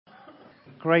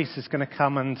Grace is going to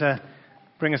come and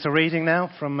bring us a reading now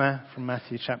from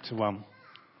Matthew chapter 1.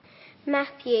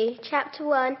 Matthew chapter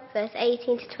 1, verse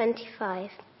 18 to 25.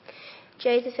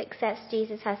 Joseph accepts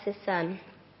Jesus as his son.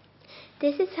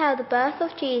 This is how the birth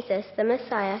of Jesus, the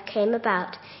Messiah, came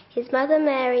about. His mother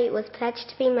Mary was pledged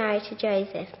to be married to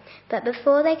Joseph, but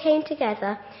before they came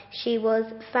together, she was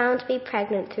found to be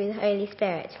pregnant through the Holy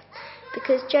Spirit.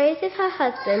 Because Joseph, her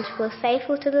husband, was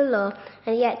faithful to the law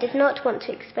and yet did not want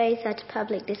to expose her to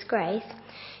public disgrace,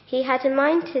 he had in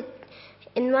mind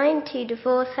to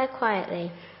divorce her quietly.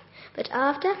 But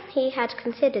after he had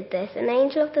considered this, an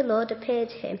angel of the Lord appeared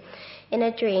to him in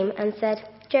a dream and said,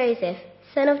 "Joseph,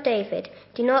 son of David,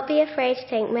 do not be afraid to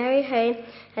take Mary home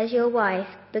as your wife,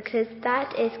 because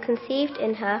that is conceived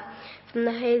in her from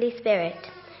the Holy Spirit.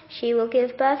 She will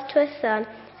give birth to a son,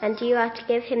 and you are to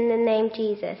give him the name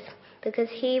Jesus, because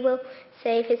he will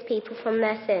save his people from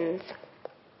their sins."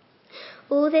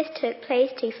 All this took place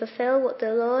to fulfill what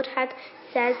the Lord had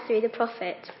said through the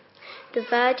prophet. "The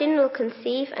virgin will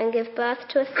conceive and give birth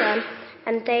to a son,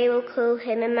 and they will call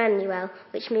him Emmanuel,"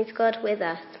 which means God with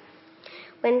us.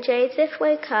 When Joseph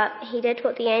woke up, he did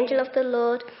what the angel of the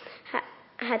Lord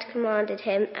had commanded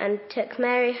him and took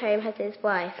Mary home as his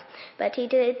wife. But he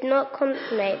did not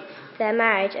consummate their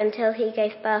marriage until he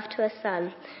gave birth to a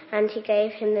son, and he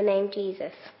gave him the name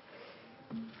Jesus.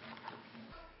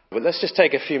 But let's just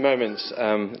take a few moments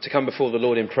to come before the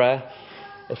Lord in prayer.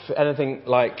 If anything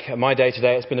like my day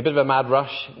today, it's been a bit of a mad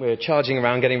rush. We're charging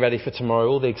around, getting ready for tomorrow,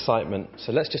 all the excitement.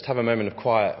 So let's just have a moment of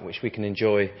quiet, which we can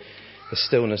enjoy the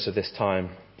stillness of this time,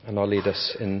 and I'll lead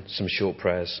us in some short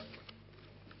prayers.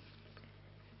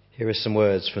 Here are some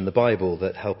words from the Bible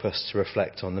that help us to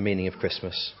reflect on the meaning of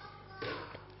Christmas.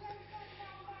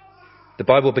 The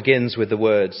Bible begins with the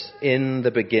words, "In the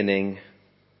beginning,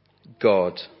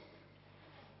 God."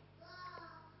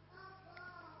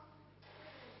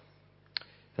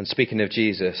 And speaking of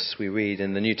Jesus, we read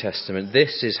in the New Testament,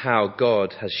 "This is how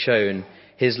God has shown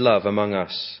his love among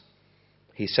us.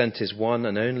 He sent his one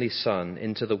and only Son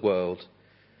into the world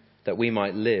that we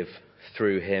might live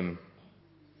through him."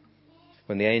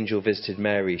 When the angel visited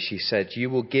Mary, she said, "You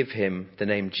will give him the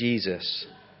name Jesus,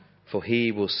 for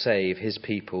he will save his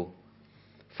people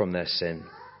from their sin."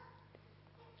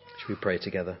 Should we pray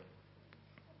together?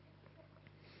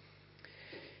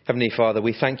 Heavenly Father,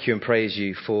 we thank you and praise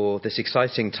you for this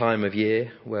exciting time of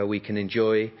year where we can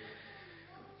enjoy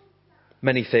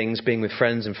many things, being with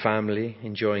friends and family,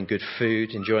 enjoying good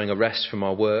food, enjoying a rest from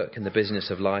our work and the business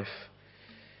of life.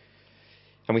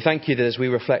 And we thank you that as we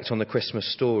reflect on the Christmas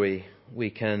story, we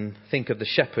can think of the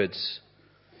shepherds,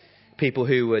 people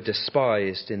who were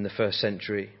despised in the first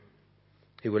century,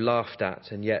 who were laughed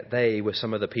at, and yet they were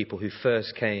some of the people who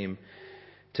first came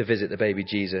to visit the baby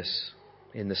Jesus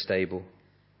in the stable.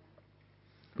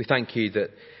 We thank you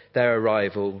that their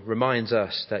arrival reminds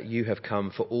us that you have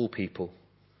come for all people.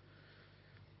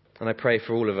 And I pray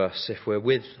for all of us, if we're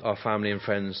with our family and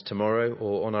friends tomorrow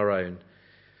or on our own,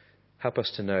 help us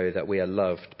to know that we are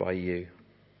loved by you.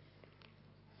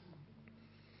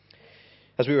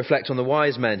 As we reflect on the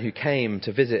wise men who came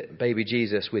to visit baby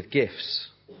Jesus with gifts,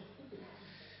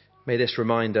 may this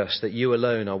remind us that you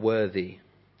alone are worthy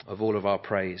of all of our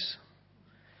praise.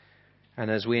 And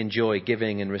as we enjoy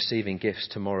giving and receiving gifts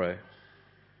tomorrow,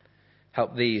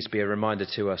 help these be a reminder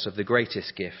to us of the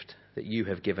greatest gift that you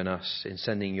have given us in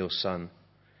sending your Son,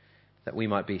 that we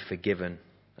might be forgiven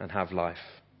and have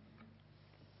life.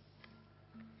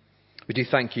 We do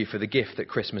thank you for the gift that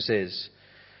Christmas is,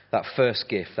 that first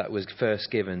gift that was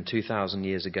first given 2,000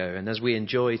 years ago. And as we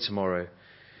enjoy tomorrow,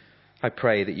 I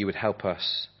pray that you would help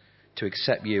us to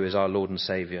accept you as our Lord and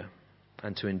Saviour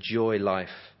and to enjoy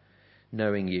life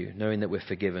knowing you, knowing that we're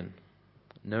forgiven,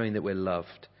 knowing that we're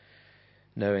loved,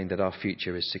 knowing that our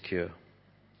future is secure.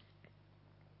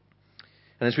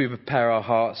 And as we prepare our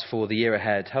hearts for the year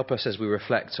ahead, help us as we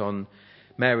reflect on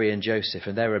Mary and Joseph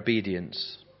and their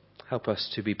obedience. Help us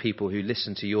to be people who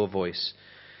listen to your voice,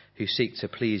 who seek to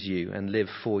please you and live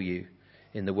for you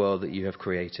in the world that you have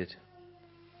created.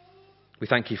 We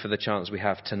thank you for the chance we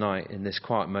have tonight in this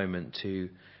quiet moment to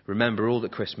remember all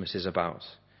that Christmas is about.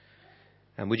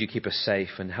 And would you keep us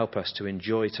safe and help us to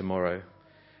enjoy tomorrow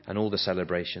and all the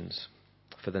celebrations.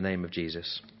 For the name of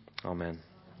Jesus. Amen.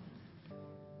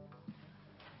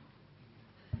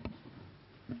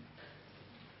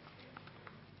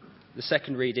 The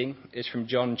second reading is from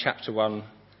John chapter 1,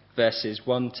 verses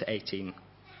 1 to 18.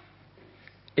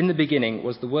 In the beginning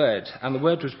was the Word, and the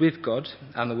Word was with God,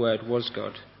 and the Word was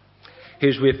God. He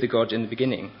was with the God in the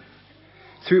beginning.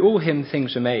 Through all him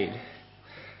things were made.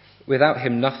 Without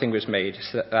him nothing was made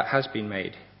that has been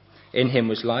made. In him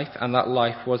was life, and that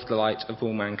life was the light of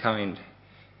all mankind.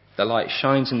 The light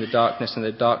shines in the darkness, and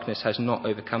the darkness has not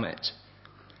overcome it.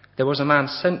 There was a man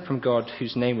sent from God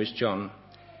whose name was John.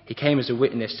 He came as a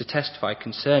witness to testify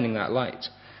concerning that light,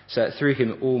 so that through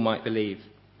him all might believe.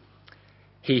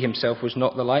 He himself was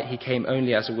not the light, he came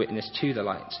only as a witness to the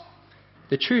light.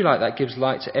 The true light that gives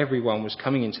light to everyone was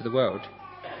coming into the world.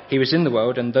 He was in the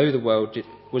world, and though the world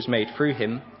was made through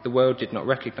him, the world did not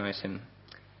recognize him.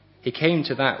 He came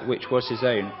to that which was his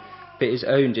own, but his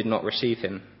own did not receive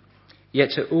him.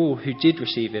 Yet to all who did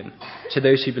receive him, to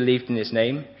those who believed in his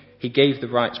name, he gave the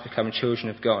right to become children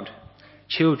of God.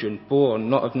 Children born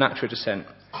not of natural descent,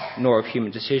 nor of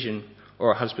human decision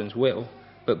or a husband's will,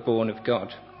 but born of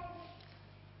God.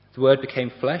 The Word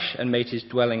became flesh and made his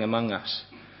dwelling among us.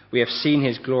 We have seen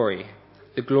his glory,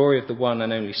 the glory of the one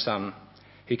and only Son,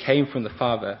 who came from the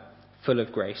Father, full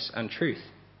of grace and truth.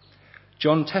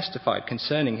 John testified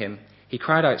concerning him. He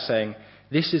cried out, saying,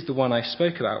 "This is the one I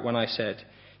spoke about when I said,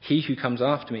 'He who comes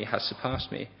after me has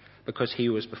surpassed me, because he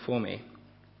was before me.'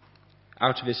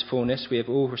 Out of his fullness we have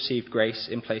all received grace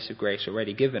in place of grace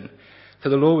already given. For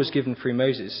the law was given through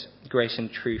Moses, grace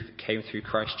and truth came through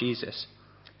Christ Jesus.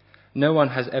 No one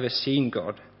has ever seen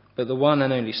God, but the one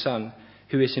and only Son,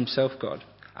 who is himself God,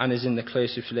 and is in the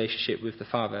closest relationship with the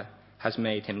Father, has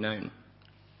made him known."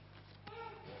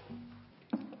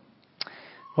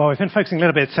 Well, we've been focusing a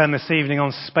little bit this evening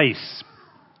on space.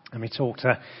 And we talked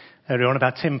earlier on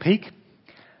about Tim Peake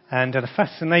and the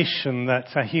fascination that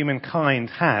humankind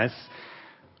has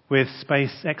with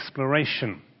space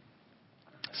exploration.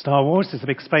 Star Wars is a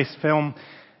big space film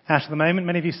out at the moment.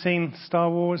 Many of you seen Star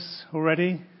Wars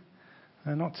already?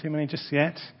 Not too many just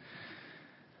yet.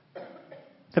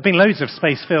 There have been loads of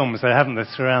space films, though, haven't there,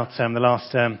 throughout the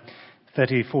last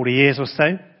 30, 40 years or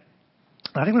so.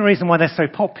 I think the reason why they're so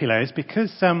popular is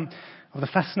because of the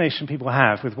fascination people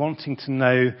have with wanting to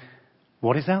know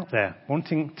what is out there,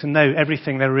 wanting to know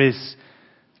everything there is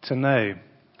to know.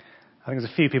 I think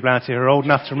there's a few people out here who are old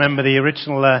enough to remember the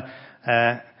original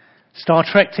Star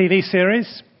Trek TV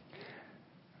series.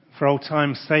 For old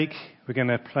time's sake, we're going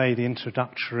to play the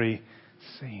introductory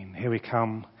scene. Here we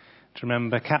come. To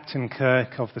remember Captain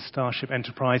Kirk of the Starship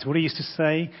Enterprise. What he used to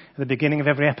say at the beginning of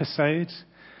every episode?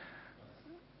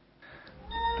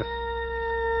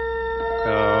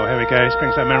 Oh, here we go. This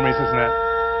brings back memories, doesn't it?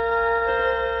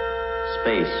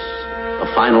 Space, the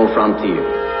final frontier.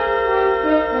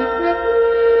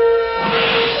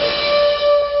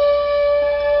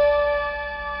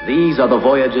 These are the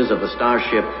voyages of the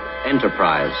Starship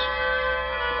Enterprise.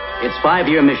 Its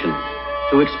 5-year mission,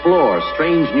 to explore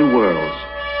strange new worlds,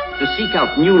 to seek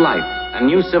out new life and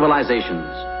new civilizations,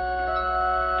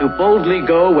 to boldly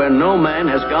go where no man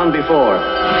has gone before.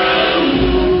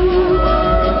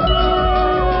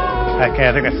 Okay,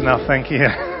 I think that's enough, thank you.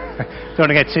 Don't want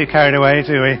to get too carried away,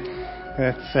 do we?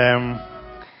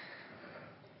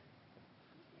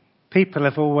 People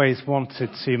have always wanted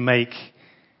to make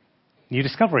new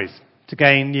discoveries, to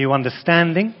gain new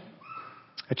understanding,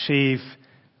 achieve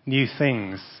new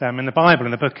things. In the Bible,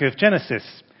 in the book of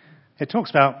Genesis, it talks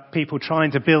about people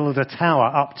trying to build a tower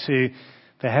up to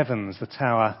the heavens, the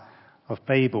Tower of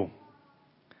Babel.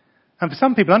 And for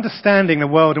some people, understanding the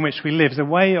world in which we live is a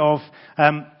way of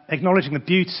acknowledging the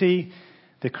beauty,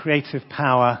 the creative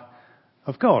power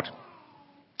of God.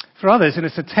 For others, in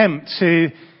its attempt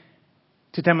to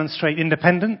demonstrate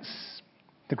independence,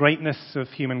 the greatness of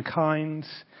humankind,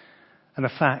 and the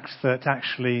fact that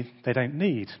actually they don't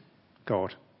need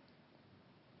God.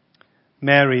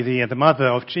 Mary, the mother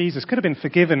of Jesus, could have been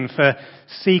forgiven for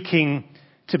seeking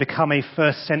to become a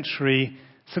first century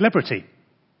celebrity,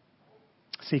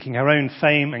 seeking her own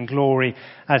fame and glory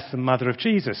as the mother of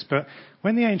Jesus. But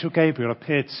when the angel Gabriel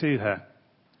appeared to her,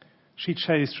 she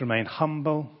chose to remain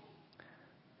humble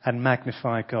and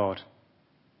magnify God.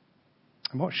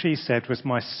 And what she said was,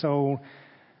 "My soul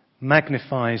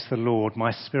magnifies the Lord,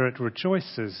 my spirit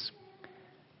rejoices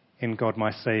in God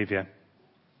my Saviour."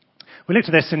 We looked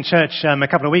at this in church a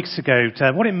couple of weeks ago,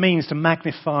 what it means to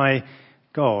magnify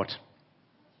God.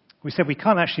 We said we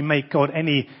can't actually make God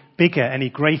any bigger, any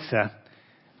greater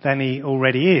than he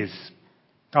already is.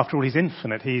 After all, he's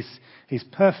infinite, he's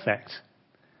perfect.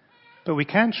 But we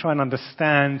can try and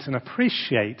understand and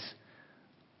appreciate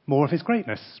more of his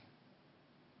greatness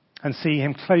and see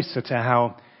him closer to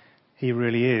how he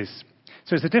really is.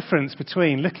 So it's the difference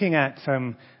between looking at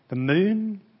the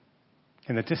moon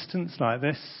in the distance like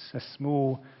this, a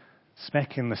small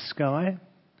speck in the sky,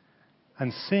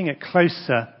 and seeing it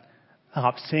closer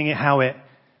up, seeing it how it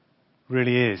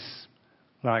really is,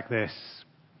 like this.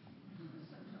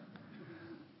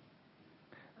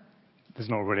 There's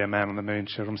not really a man on the moon,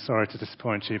 children. I'm sorry to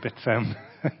disappoint you, but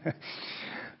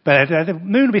But the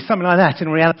moon will be something like that in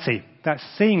reality. That's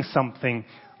seeing something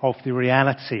of the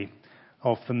reality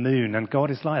of the moon. And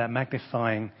God is like that,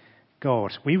 magnifying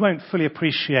God. We won't fully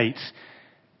appreciate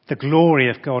the glory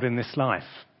of God in this life.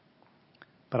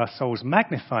 But our souls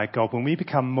magnify God when we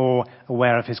become more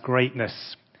aware of his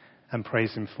greatness and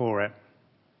praise him for it.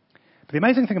 But the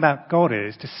amazing thing about God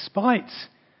is, despite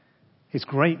his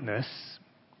greatness,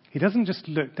 he doesn't just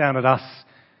look down at us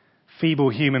feeble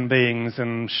human beings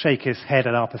and shake his head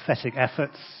at our pathetic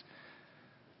efforts,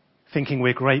 thinking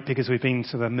we're great because we've been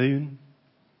to the moon.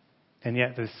 And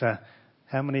yet there's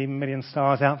how many million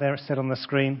stars out there, it said on the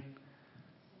screen?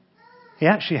 He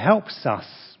actually helps us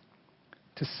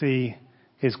to see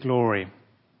his glory.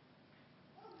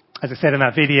 As I said in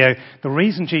that video, the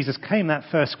reason Jesus came that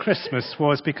first Christmas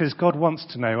was because God wants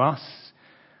to know us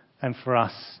and for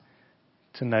us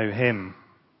to know him.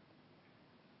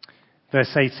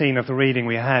 Verse 18 of the reading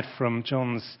we had from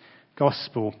John's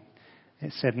Gospel,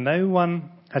 it said, "No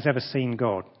one has ever seen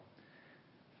God,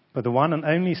 but the one and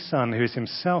only Son, who is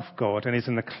himself God and is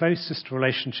in the closest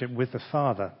relationship with the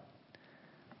Father,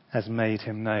 has made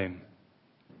him known."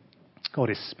 God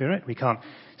is spirit. We can't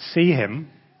see him,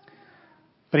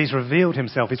 but he's revealed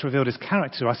himself. He's revealed his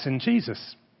character to us in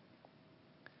Jesus.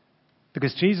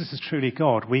 Because Jesus is truly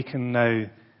God, we can know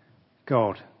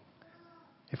God.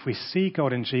 If we see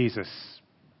God in Jesus,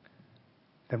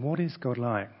 then what is God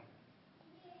like?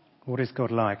 What is God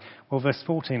like? Well, verse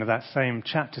 14 of that same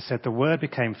chapter said, "The Word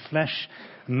became flesh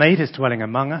and made his dwelling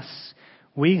among us.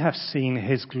 We have seen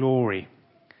his glory,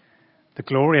 the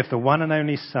glory of the one and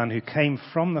only Son who came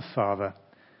from the Father,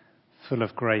 full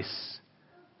of grace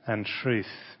and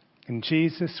truth." In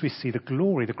Jesus, we see the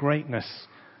glory, the greatness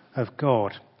of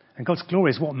God. And God's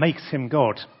glory is what makes him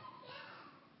God.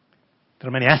 There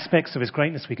are many aspects of his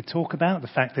greatness we could talk about. The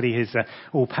fact that he is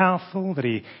all-powerful, that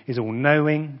he is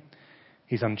all-knowing,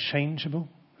 he's unchangeable,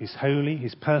 he's holy,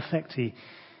 he's perfect, he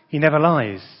never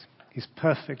lies, he's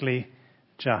perfectly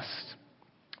just.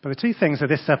 But the two things that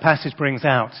this passage brings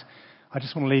out, I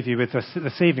just want to leave you with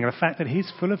this evening, the fact that he's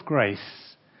full of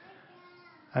grace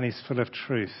and he's full of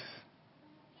truth.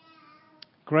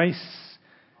 Grace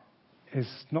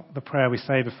is not the prayer we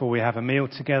say before we have a meal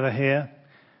together here.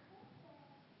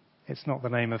 It's not the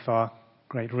name of our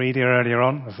great reader earlier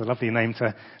on. It's a lovely name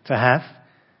to have.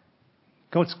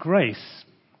 God's grace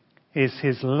is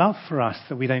his love for us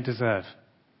that we don't deserve.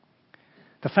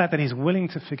 The fact that he's willing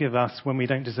to forgive us when we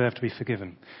don't deserve to be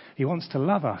forgiven. He wants to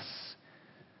love us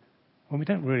when we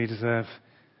don't really deserve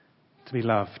to be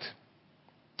loved.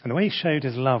 And the way he showed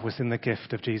his love was in the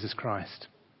gift of Jesus Christ.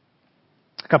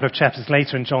 A couple of chapters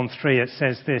later in John 3, it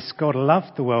says this: "God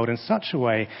loved the world in such a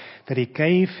way that he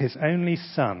gave his only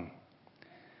Son,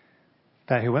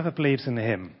 that whoever believes in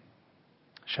him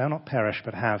shall not perish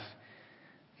but have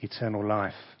eternal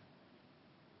life."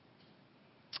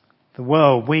 The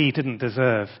world, we didn't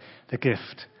deserve the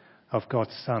gift of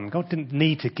God's Son. God didn't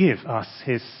need to give us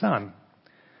his Son,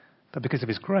 but because of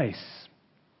his grace,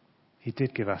 he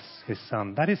did give us his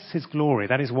Son. That is his glory.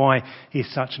 That is why he's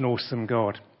such an awesome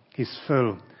God. He's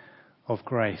full of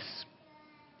grace.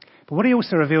 But what he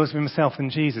also reveals of himself in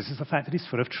Jesus is the fact that he's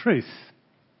full of truth.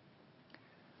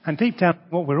 And deep down,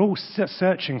 what we're all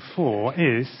searching for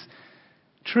is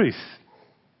truth.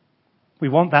 We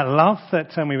want that love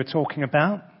that we were talking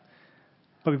about,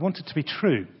 but we want it to be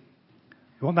true.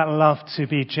 We want that love to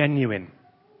be genuine.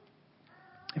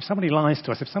 If somebody lies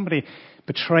to us, if somebody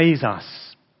betrays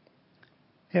us,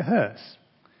 it hurts.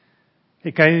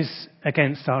 It goes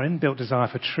against our inbuilt desire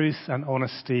for truth and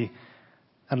honesty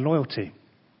and loyalty.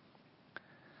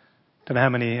 Don't know how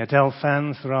many Adele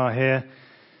fans there are here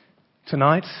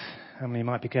tonight. How many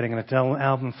might be getting an Adele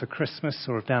album for Christmas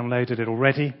or have downloaded it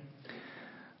already?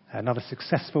 Another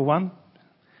successful one.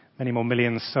 Many more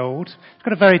millions sold. She's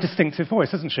got a very distinctive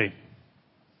voice, hasn't she?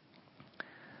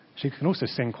 She can also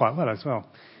sing quite well as well.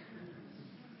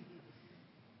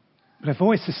 But her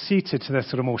voice is suited to the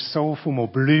sort of more soulful, more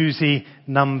bluesy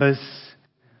numbers,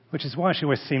 which is why she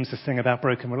always seems to sing about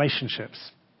broken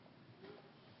relationships.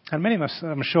 And many of us,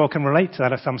 I'm sure, can relate to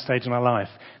that at some stage in our life,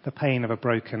 the pain of a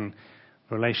broken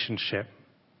relationship.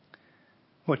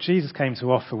 What Jesus came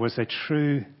to offer was a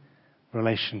true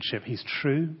relationship. He's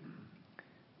true,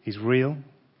 he's real,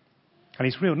 and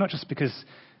he's real not just because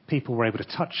people were able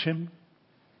to touch him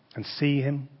and see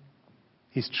him.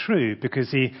 He's true because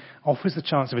he offers the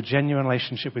chance of a genuine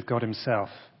relationship with God himself,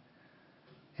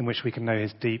 in which we can know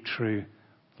his deep, true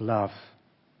love.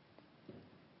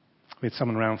 We had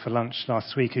someone around for lunch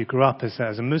last week who grew up as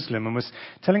a Muslim and was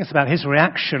telling us about his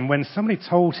reaction when somebody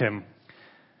told him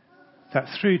that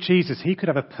through Jesus he could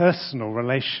have a personal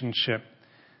relationship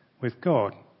with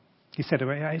God. He said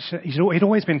he'd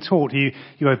always been taught you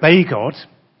obey God,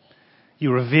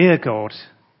 you revere God,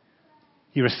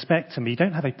 you respect him, but you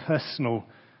don't have a personal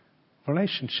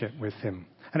relationship with him.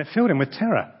 And it filled him with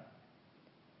terror.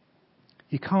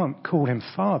 You can't call him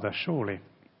Father, surely.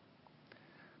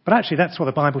 But actually, that's what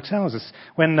the Bible tells us.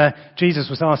 When Jesus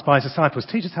was asked by his disciples,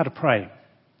 teach us how to pray,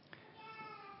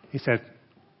 he said,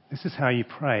 this is how you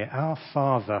pray, our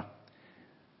Father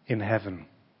in heaven.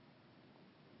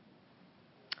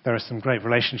 There are some great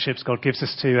relationships God gives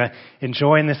us to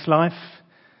enjoy in this life.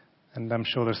 And I'm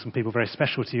sure there are some people very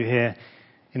special to you here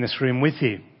in this room with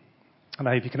you. And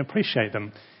I hope you can appreciate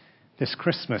them this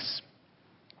Christmas.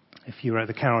 If you were at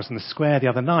the carols in the square the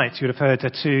other night, you would have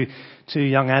heard two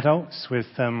young adults with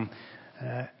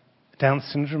Down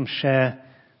syndrome share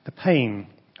the pain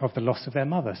of the loss of their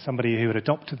mother, somebody who had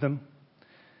adopted them,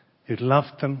 who'd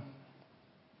loved them,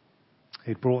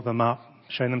 who'd brought them up,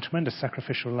 shown them tremendous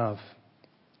sacrificial love.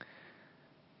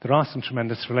 There are some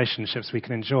tremendous relationships we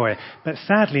can enjoy, but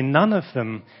sadly none of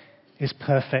them is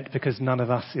perfect because none of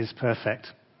us is perfect.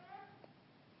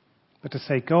 But to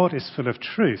say God is full of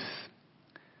truth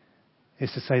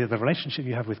is to say that the relationship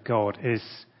you have with God is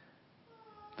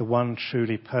the one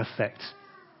truly perfect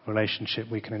relationship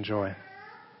we can enjoy.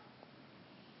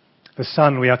 The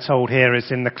Son, we are told here,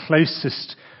 is in the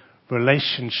closest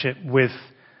relationship with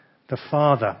the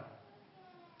Father.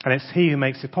 And it's he who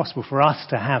makes it possible for us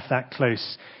to have that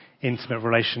close, intimate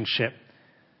relationship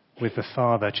with the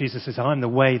Father. Jesus says, I'm the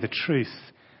way, the truth,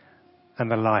 and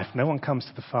the life. No one comes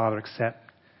to the Father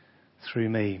except through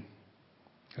me.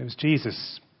 It was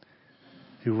Jesus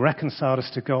who reconciled us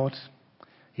to God.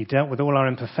 He dealt with all our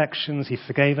imperfections. He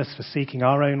forgave us for seeking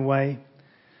our own way,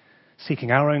 seeking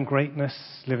our own greatness,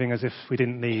 living as if we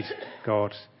didn't need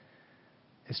God.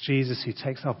 It's Jesus who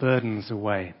takes our burdens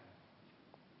away,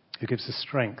 who gives us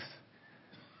strength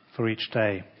for each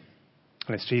day.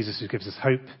 And it's Jesus who gives us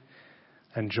hope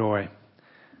and joy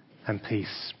and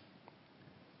peace.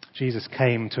 Jesus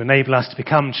came to enable us to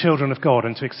become children of God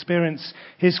and to experience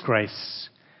his grace,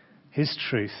 his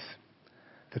truth,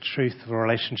 the truth of a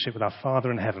relationship with our Father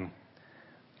in heaven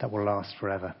that will last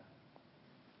forever.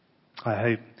 I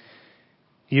hope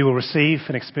you will receive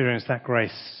and experience that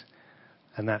grace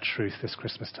and that truth this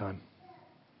Christmas time.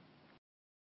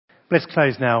 Let's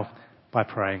close now by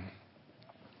praying.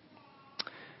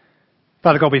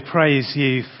 Father God, we praise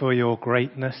you for your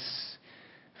greatness,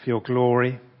 for your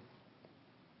glory.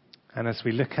 And as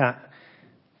we look at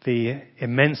the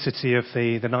immensity of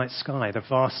the night sky, the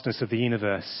vastness of the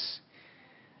universe,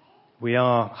 we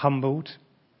are humbled.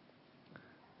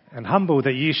 And humbled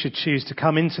that you should choose to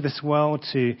come into this world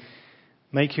to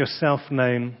make yourself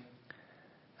known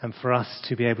and for us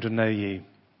to be able to know you.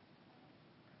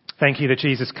 Thank you that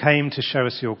Jesus came to show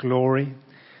us your glory,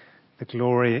 the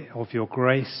glory of your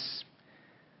grace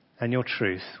and your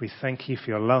truth. We thank you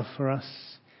for your love for us,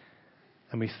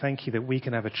 and we thank you that we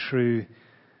can have a true,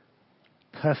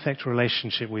 perfect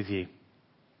relationship with you.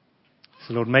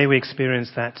 So Lord, may we experience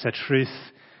that truth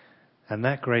and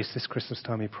that grace this Christmas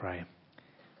time, we pray.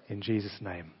 In Jesus'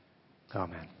 name,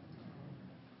 amen.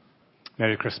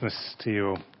 Merry Christmas to you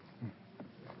all.